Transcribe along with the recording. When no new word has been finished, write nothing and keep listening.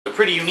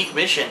pretty unique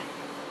mission.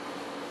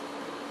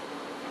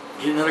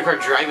 Get another car,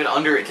 drive it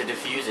under it to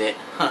defuse it.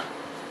 Huh.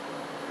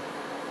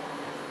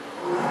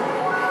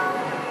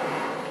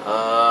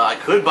 I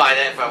could buy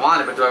that if I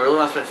wanted, but do I really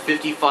want to spend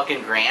 50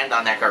 fucking grand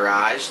on that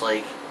garage?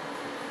 Like,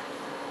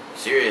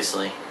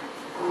 seriously.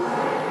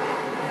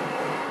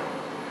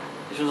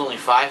 This one's only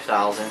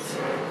 5,000.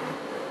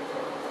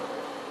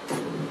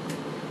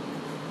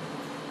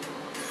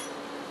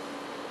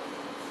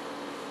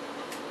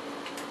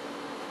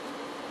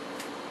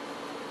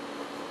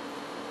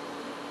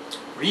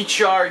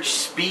 Recharge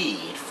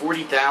speed,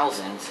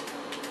 40,000.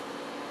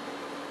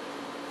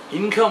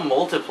 Income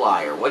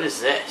multiplier, what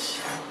is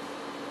this?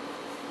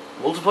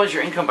 Multiplies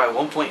your income by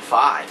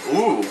 1.5.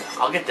 Ooh,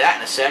 I'll get that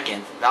in a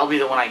second. That'll be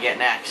the one I get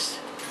next.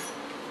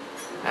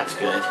 That's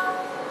good.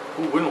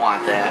 Who wouldn't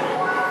want that?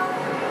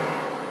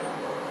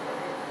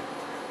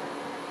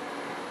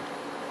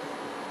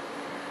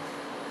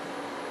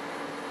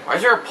 Why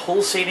is there a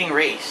pulsating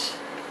race?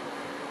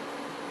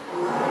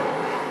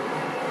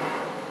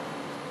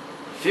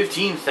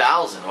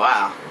 15,000,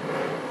 wow.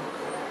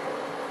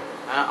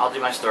 I'll do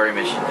my story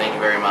mission, thank you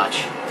very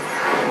much.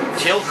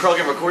 Tail Krug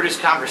and record his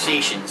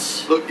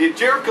conversations. Look, if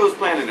Jericho's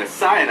planning a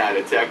cyanide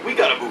attack, we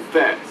gotta move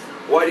fast.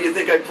 Why do you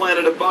think I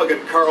planted a bug in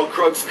Carl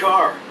Krug's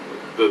car?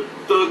 The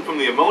thug from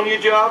the ammonia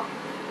job?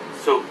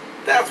 So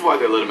that's why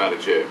they let him out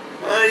of jail.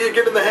 You're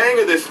getting the hang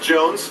of this,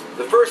 Jones.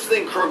 The first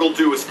thing Krug will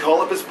do is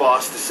call up his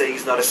boss to say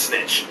he's not a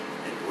snitch.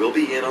 And we'll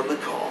be in on the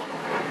call.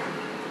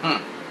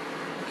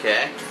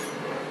 Okay.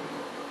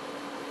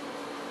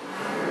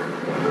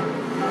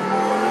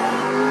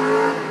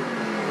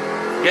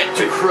 Get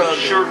to Krug.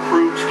 Sure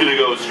Krug's gonna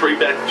go straight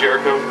back to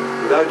Jericho?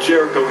 Without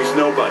Jericho, he's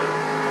nobody.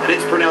 And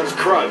it's pronounced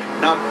Krug,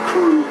 not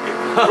Krug.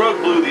 Krug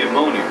blew the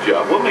ammonia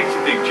job. What makes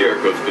you think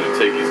Jericho's gonna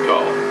take his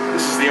call?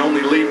 This is the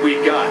only lead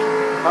we got.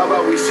 How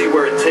about we see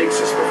where it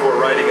takes us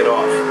before writing it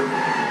off?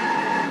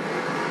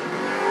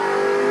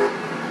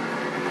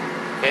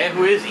 Okay,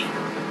 who is he?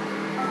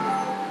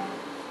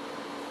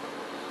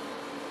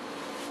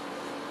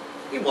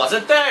 He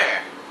wasn't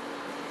there.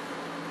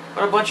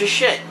 What a bunch of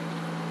shit.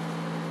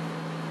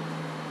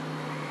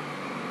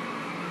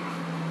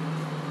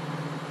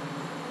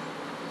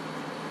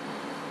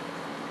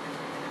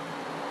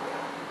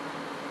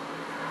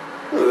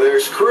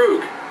 There's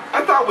Krug.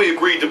 I thought we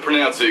agreed to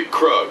pronounce it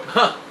Krug.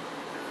 Huh.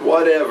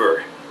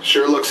 Whatever.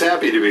 Sure looks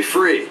happy to be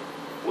free.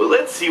 Well,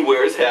 let's see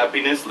where his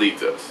happiness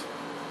leads us.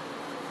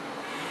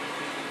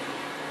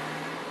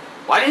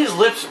 Why did his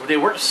lips, they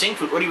weren't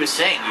synced with what he was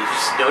saying? You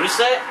just noticed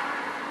that?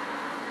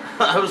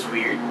 That was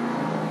weird.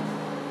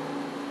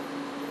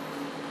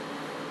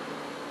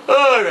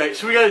 Alright,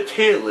 so we gotta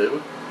tail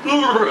him.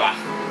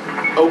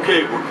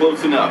 Okay, we're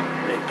close enough.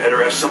 They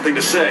better have something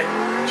to say.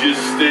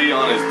 Just stay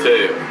on his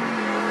tail.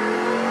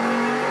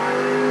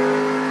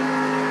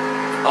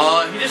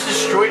 He just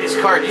destroyed his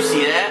car. Did you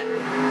see that?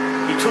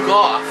 He took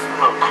off.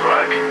 Look,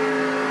 Krug,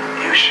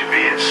 you should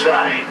be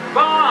inside.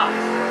 Boss!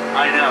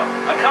 I know.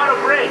 I caught a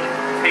break.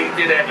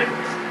 Tainted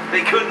evidence.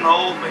 They couldn't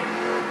hold me.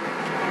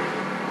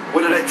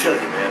 What did I tell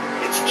you, man?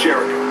 It's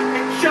Jericho.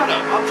 Hey, shut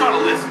up. I'm trying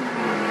to listen.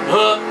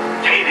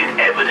 Tainted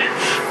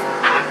evidence.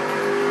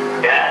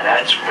 Yeah,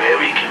 that's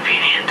very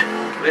convenient.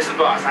 Listen,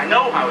 boss, I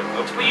know how it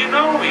looks, but you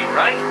know me,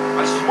 right?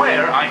 I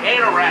swear I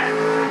ain't a rat.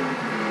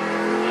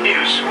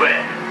 You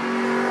swear.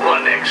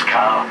 What next,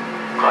 Carl?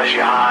 Cross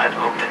your heart,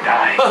 hope to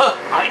die.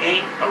 I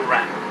ain't a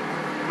rat.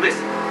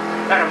 Listen,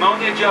 that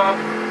ammonia job,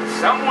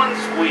 someone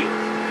squealed.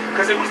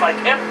 Because it was like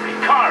every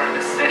car in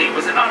the city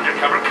was an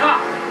undercover cop.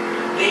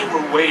 They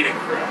were waiting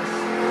for us.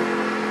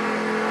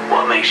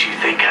 What makes you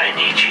think I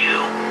need you?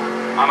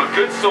 I'm a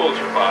good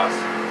soldier, boss.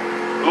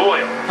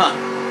 Loyal. Huh.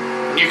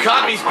 The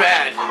economy's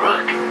bad.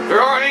 Krug.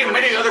 There aren't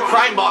many other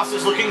crime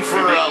bosses looking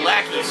for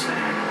lackeys.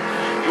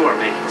 You are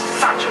making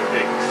such a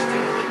big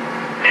mistake.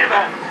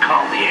 Never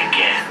call me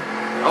again.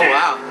 Oh,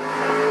 wow.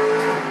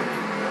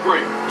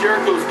 Great.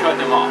 Jericho's cutting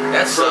him off.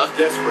 That Krug's sucked.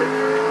 desperate.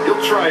 He'll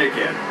try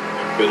again.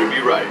 Better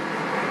be right.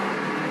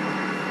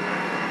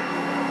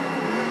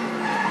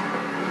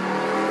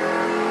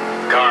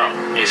 Carl,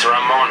 it's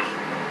Ramon.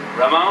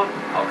 Ramon,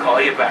 I'll call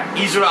you back.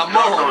 He's Not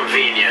Ramon.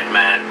 convenient,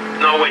 man.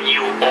 Not when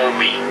you owe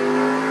me.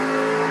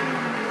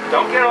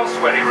 Don't get all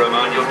sweaty,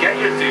 Ramon. You'll get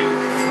your due.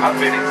 I've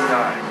been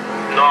inside.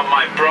 Not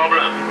my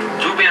problem.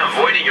 You've been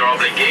avoiding your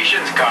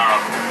obligations, Carl.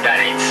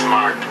 That ain't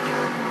smart.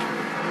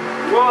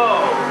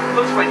 Whoa,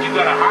 looks like you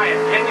got a high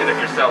opinion of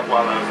yourself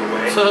while I was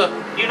away.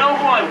 You know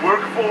who I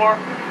work for?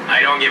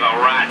 I don't give a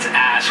rat's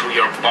ass who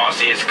your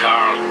boss is,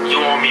 Carl. You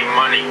owe me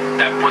money.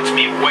 That puts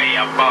me way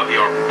above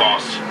your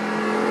boss.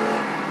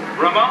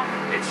 Ramon,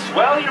 it's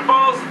swell your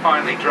balls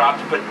finally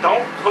dropped, but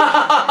don't push.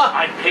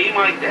 I pay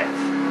my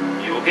debts.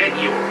 You'll get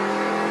yours.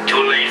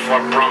 Too late for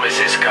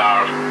promises,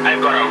 Carl.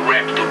 I've got a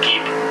rep to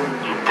keep.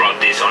 You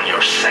brought this on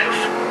yourself.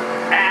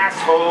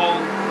 Asshole.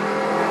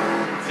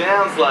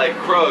 Sounds like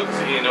Krug's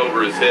in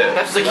over his head.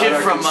 That's the Not kid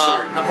our from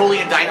concern.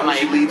 Napoleon As long as Dynamite.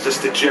 he leads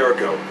us to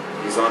Jericho.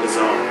 He's on his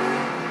own.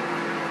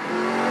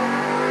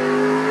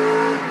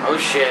 Oh,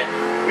 shit.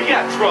 We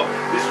got trouble.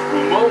 This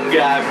Ramon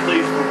guy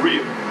plays for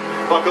real.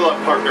 Buckle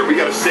up, partner. We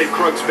gotta save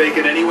Krug's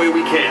bacon any way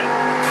we can.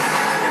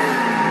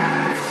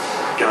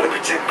 Gotta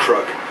protect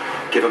Krug.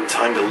 Give him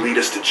time to lead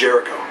us to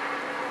Jericho.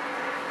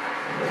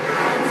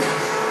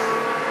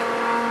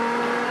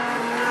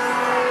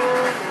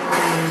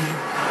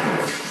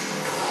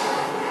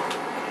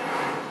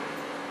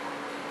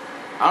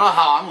 I don't know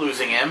how I'm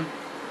losing him.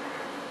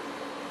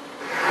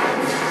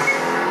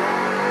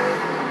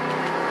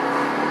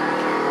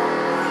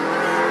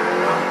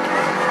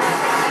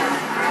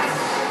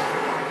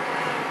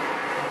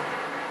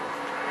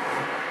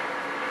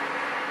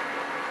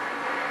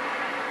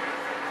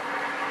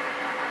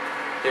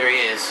 There he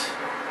is.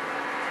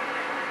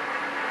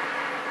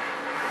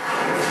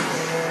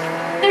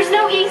 There's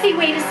no easy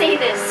way to say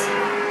this.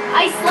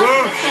 I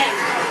slept with him.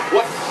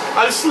 What?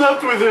 I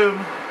slept with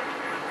him.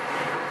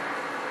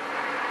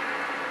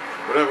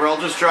 Whatever, I'll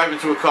just drive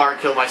into a car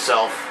and kill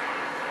myself.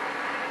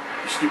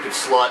 You stupid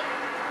slut.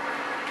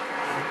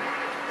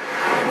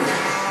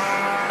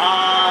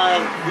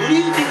 Who do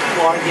you think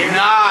you are here?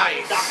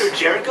 Nice! Dr.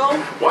 Jericho?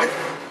 What?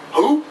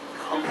 Who?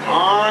 Come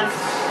on.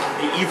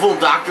 The evil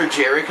Dr.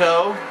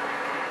 Jericho?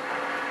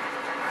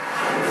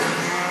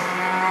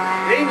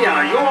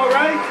 Damian, you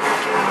alright?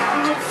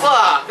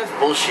 Fuck, that's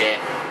bullshit.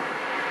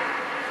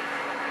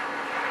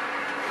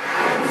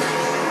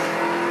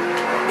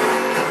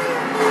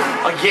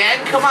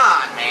 Again? Come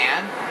on,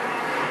 man.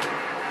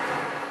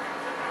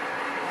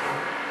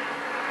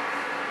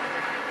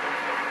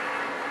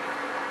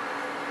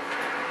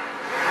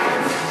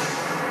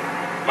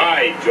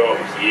 My job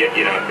here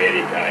in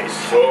America is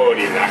so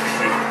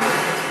relaxing.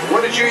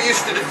 What did you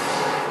used to do?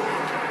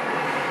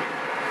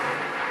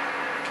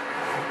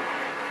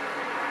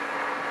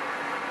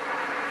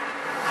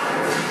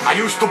 I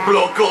used to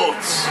blow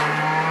goats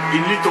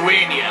in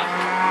Lithuania.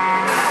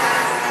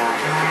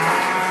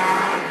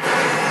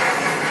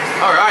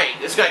 Alright,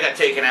 this guy got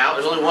taken out.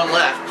 There's only one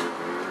left.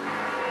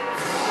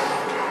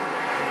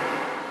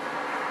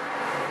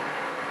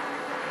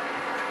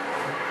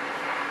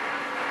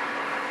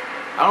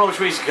 I don't know which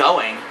way he's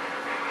going.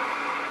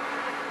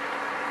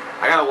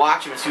 I gotta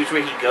watch him and see which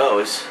way he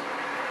goes.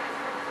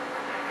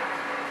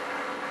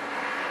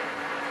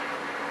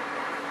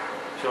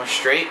 He's going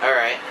straight?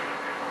 Alright.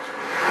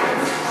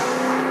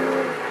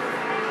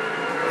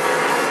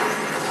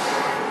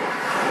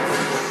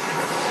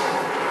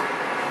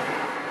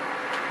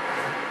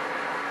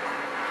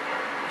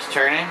 He's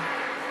turning.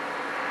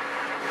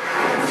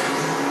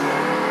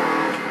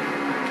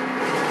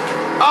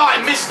 Oh,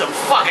 I missed him!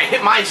 Fuck, I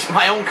hit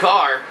my own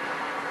car.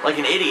 Like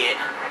an idiot.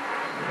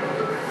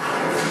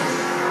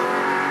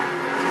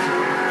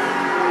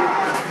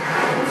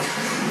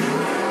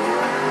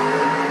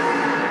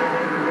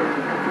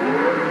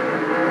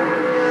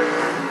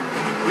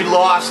 We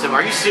lost him.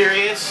 Are you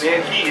serious?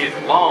 Man, he is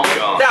long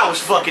gone. That was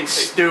fucking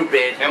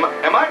stupid. Am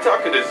I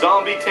talking to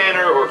Zombie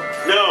Tanner or...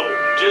 No,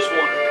 just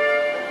one.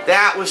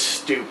 That was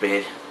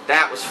stupid.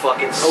 That was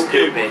fucking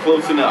Okay, stupid.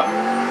 close enough.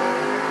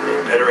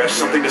 Better have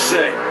something to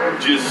say.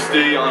 Just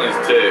stay on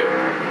his tail.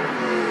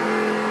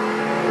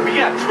 We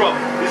got trouble.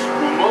 This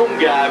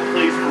Ramon guy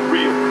plays for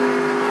real.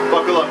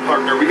 Buckle up,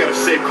 partner. We gotta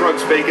save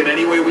Krug's bacon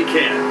any way we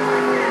can.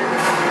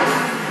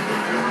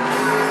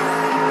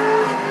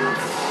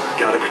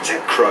 Gotta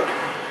protect Krug.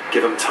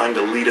 Give him time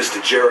to lead us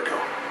to Jericho.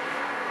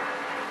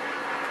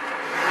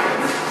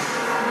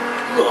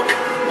 Look,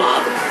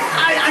 Bob,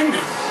 I'm...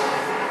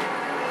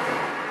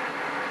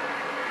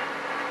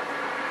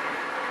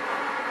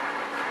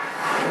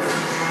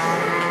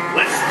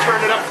 Let's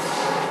turn it up.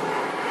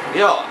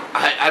 Yo,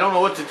 I don't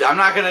know what to do. I'm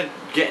not gonna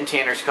get in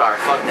Tanner's car.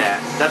 Fuck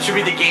that. That should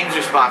be the game's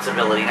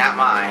responsibility, not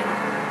mine.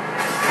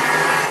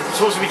 I'm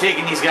supposed to be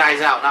taking these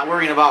guys out, not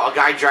worrying about a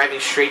guy driving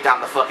straight down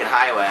the fucking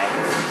highway.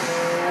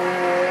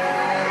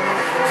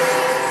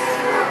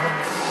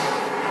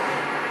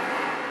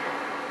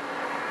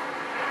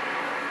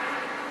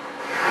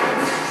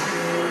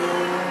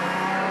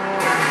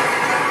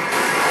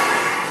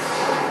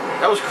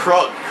 That was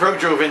Krug. Krug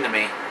drove into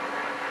me.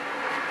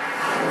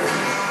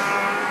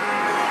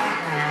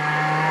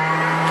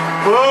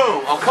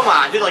 Boom! Oh, come on.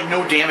 I did like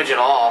no damage at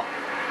all.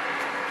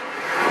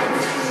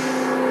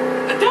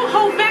 Don't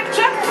hold back,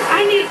 Chuck.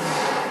 I need...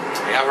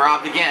 I got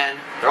robbed again.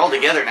 They're all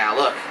together now,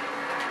 look.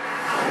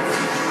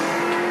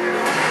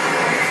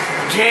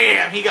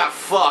 Damn, he got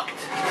fucked.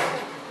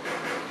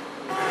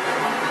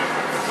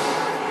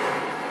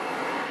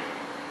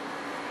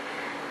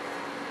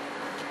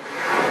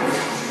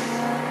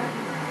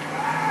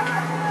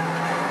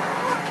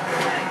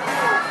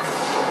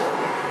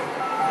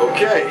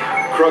 Okay,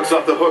 Krug's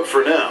off the hook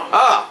for now.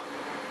 Oh.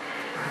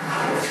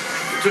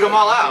 Took them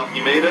all out.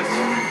 He made us?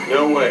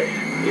 No way.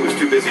 He was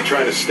too busy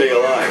trying to stay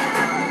alive.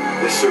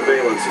 This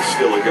surveillance is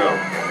still a go.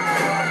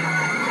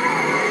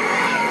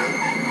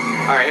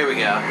 Alright, here we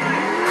go.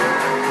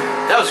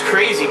 That was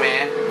crazy,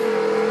 man.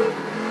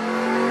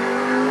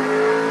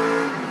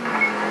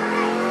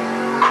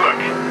 Crook,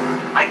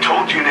 I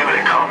told you never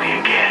to call me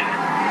again.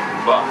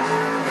 Boss,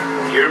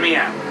 hear me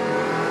out.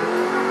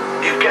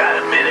 You've got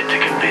a minute to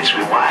convince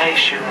me why I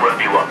shouldn't rub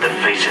you off the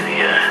face of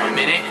the earth. A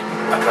minute?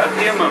 I got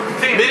the ammo.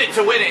 Minute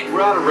to win it.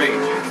 We're out of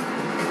range.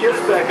 Get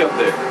us back up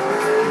there.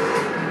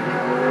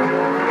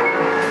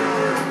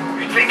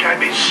 You think I'd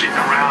be sitting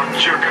around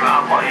jerking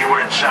off while you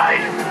were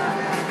inside?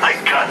 I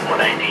got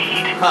what I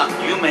need. Huh.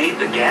 You made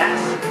the gas?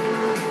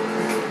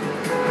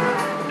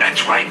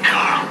 That's right,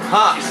 Carl.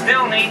 Huh. You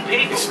still need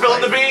people. He's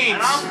spilling the beans.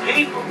 And I'm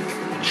people.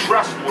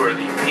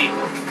 Trustworthy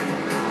people.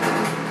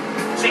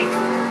 See,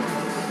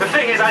 the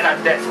thing is, I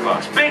got debts,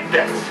 boss. Big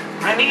debts.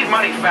 I need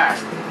money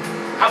fast.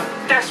 I'm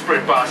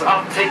desperate, boss.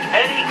 I'll take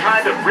any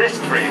kind of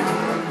risk for you.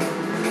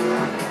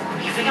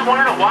 You think I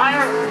wanted a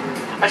wire?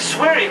 I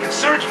swear you can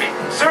search me.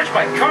 Search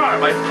my car,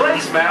 my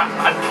place, man.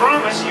 I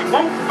promise you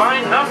won't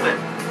find nothing.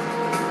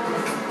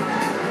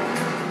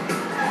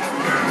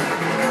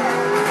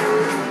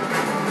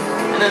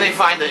 And then they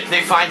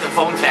find the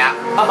phone tap.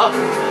 How long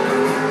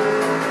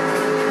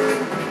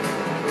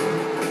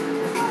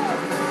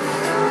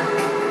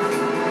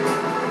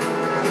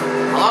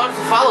have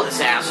to follow this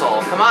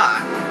asshole? Come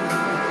on.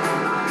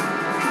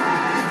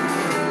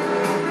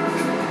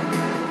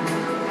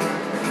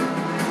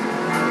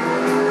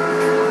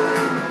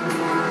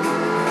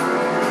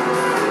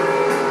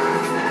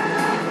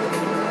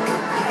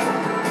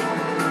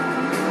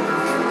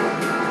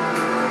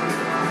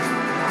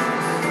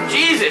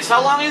 Jesus,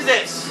 how long is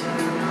this?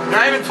 They're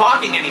not even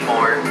talking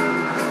anymore.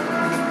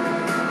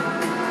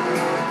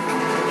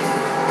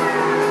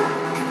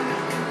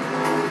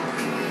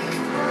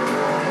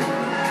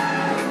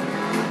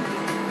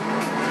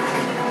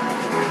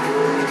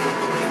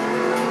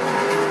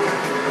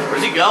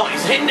 Where's he going?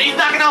 He's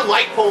knocking out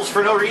light poles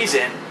for no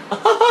reason.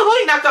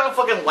 He knocked out a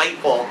fucking light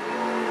pole.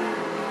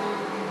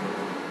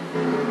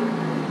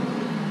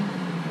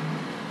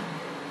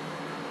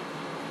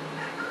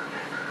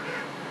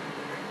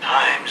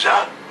 Time's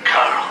up,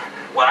 Carl.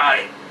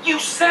 Why? You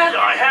said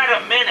I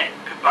had a minute.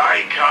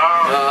 Goodbye,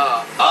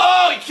 Carl.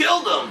 Oh, he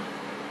killed him.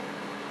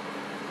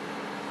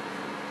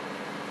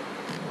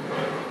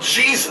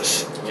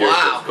 Jesus.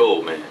 Wow.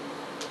 Cold, man.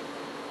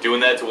 Doing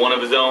that to one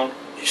of his own?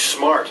 He's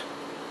smart.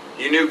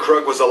 He knew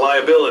Krug was a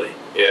liability.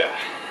 Yeah.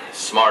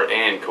 Smart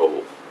and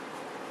cold.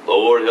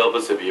 Lord help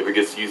us if he ever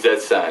gets to use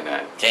that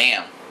cyanide.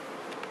 Damn.